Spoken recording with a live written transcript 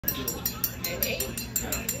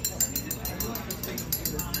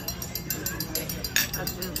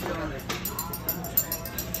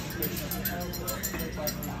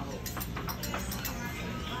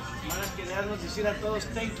Hermanas, queremos decir a todos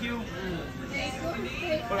thank you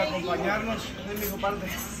por acompañarnos. Es mi parte.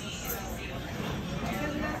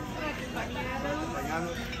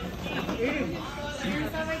 Acompañarnos.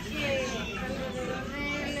 Sabe que alrededor de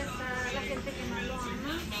él está la gente que más lo ama.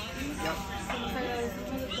 Nos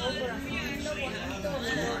agradecemos de todo corazón.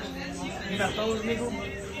 Mira, todos, mijo.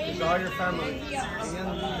 It's all your family.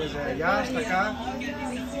 Vienen desde allá hasta acá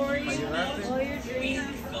para ayudarte, All your dreams,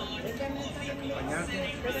 acompañarte.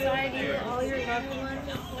 beside you, all your loved ones.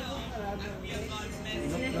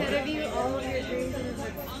 And ahead of you, all of your dreams and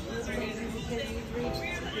hopes. Because you've reached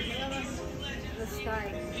the sky.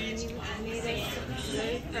 And you've made us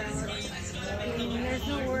very proud. And there's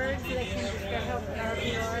no words that can describe how proud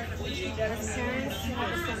we are as parents to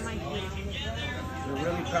have a son like you. We're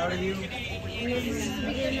really proud of you. And this is the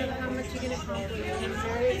beginning of how much you're going to accomplish. I'm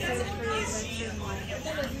very excited for your adventure in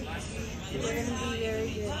life. You're going to be very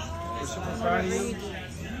good. We're super proud of you.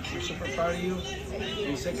 We're super proud of you.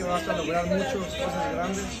 Y sé que vas a lograr muchas cosas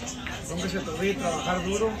grandes. Nunca se te olvide trabajar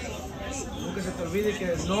duro. Nunca se te olvide que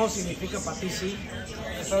no significa para ti sí.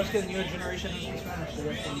 Sabes que your generation is Spanish.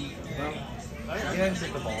 Yes.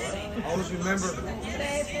 Always remember,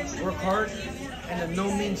 work hard, and the no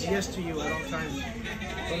means yes to you at all times.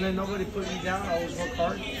 Don't let nobody put you down. Always work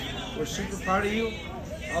hard. We're super proud of you.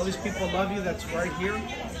 All these people love you. That's right here.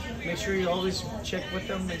 Make sure you always check with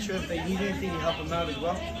them. Make sure if they need anything, you help them out as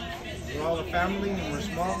well. We're all a family and we're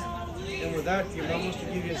small. And with that, your mom wants to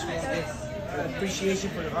give you a small gift. An appreciation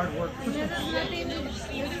for your hard work. Nothing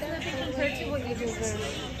compared to what you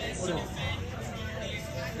deserve.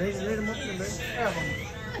 Raise them up and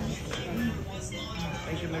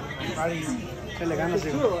thank you, man. I'm proud of you. Que le ganas,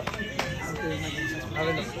 digo. A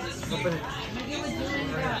ver, no puede.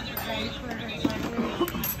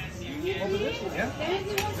 Yeah?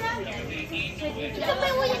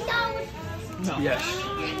 No. Yes.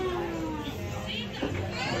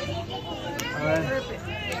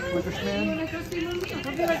 Licorice man.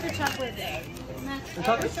 Hope you like the chocolate. The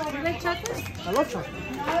chocolate? You like chocolate? I love chocolate.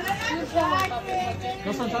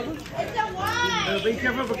 No son chocolate? Pero be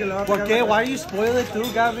careful porque le va a ¿Por pegar qué? la- Why do you spoil it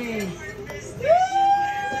too, Gabby?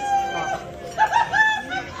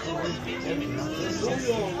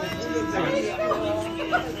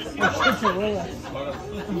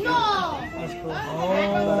 No!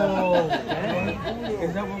 Oh,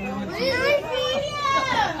 Is that what we want to see?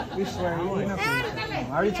 we swear. I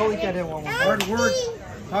already told you I didn't want one.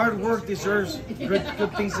 Hard work deserves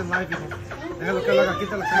good things in life. Hijo. Déjalo que lo haga,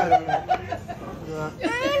 quita la cara.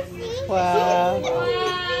 Wow.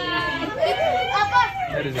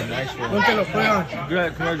 That is a nice one. Ponte lo prueba.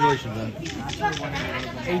 Congratulations, man.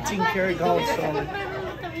 18 karat gold solid.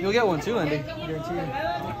 You'll get one too, Andy. Guarantee you.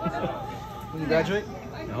 When you graduate?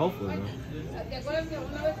 Yeah, hopefully, man.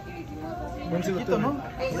 Ponte lo prueba.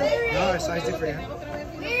 No, I sized it for you.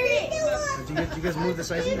 Did you guys move the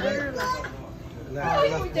sizing?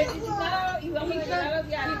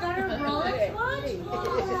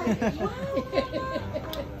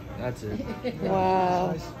 That's it.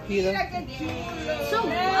 Wow. Peter.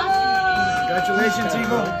 Congratulations,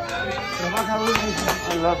 hijo. Trabaja duro.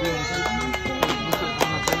 I love you.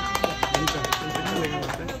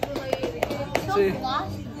 See?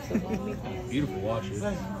 Beautiful watch, dude.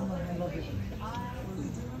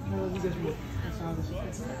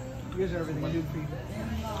 You guys are everything I do for you.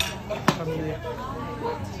 Familia.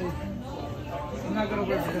 I'm not gonna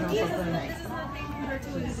work for them.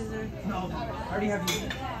 No, I already have you.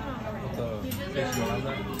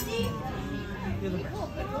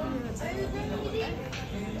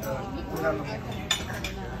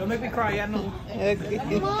 Don't make me cry, yeah, no. No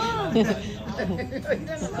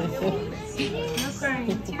crying.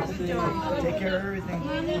 Tears of joy. Take care of everything.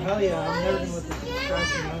 Hell yeah, I'm never gonna let this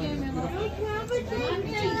distract me.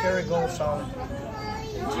 18 karat gold solid.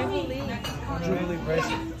 Jubilee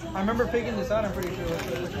bracelet. I remember picking this out, I'm pretty sure.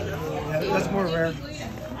 Yeah, that's more rare.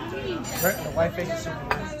 The white face is super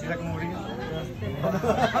rare. You like more?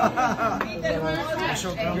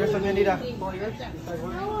 Here's some Andy.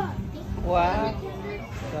 Wow.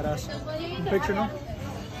 Badass. Picture, no? I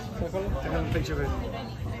have a picture of it.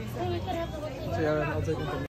 Sí, a ver, I'll take it.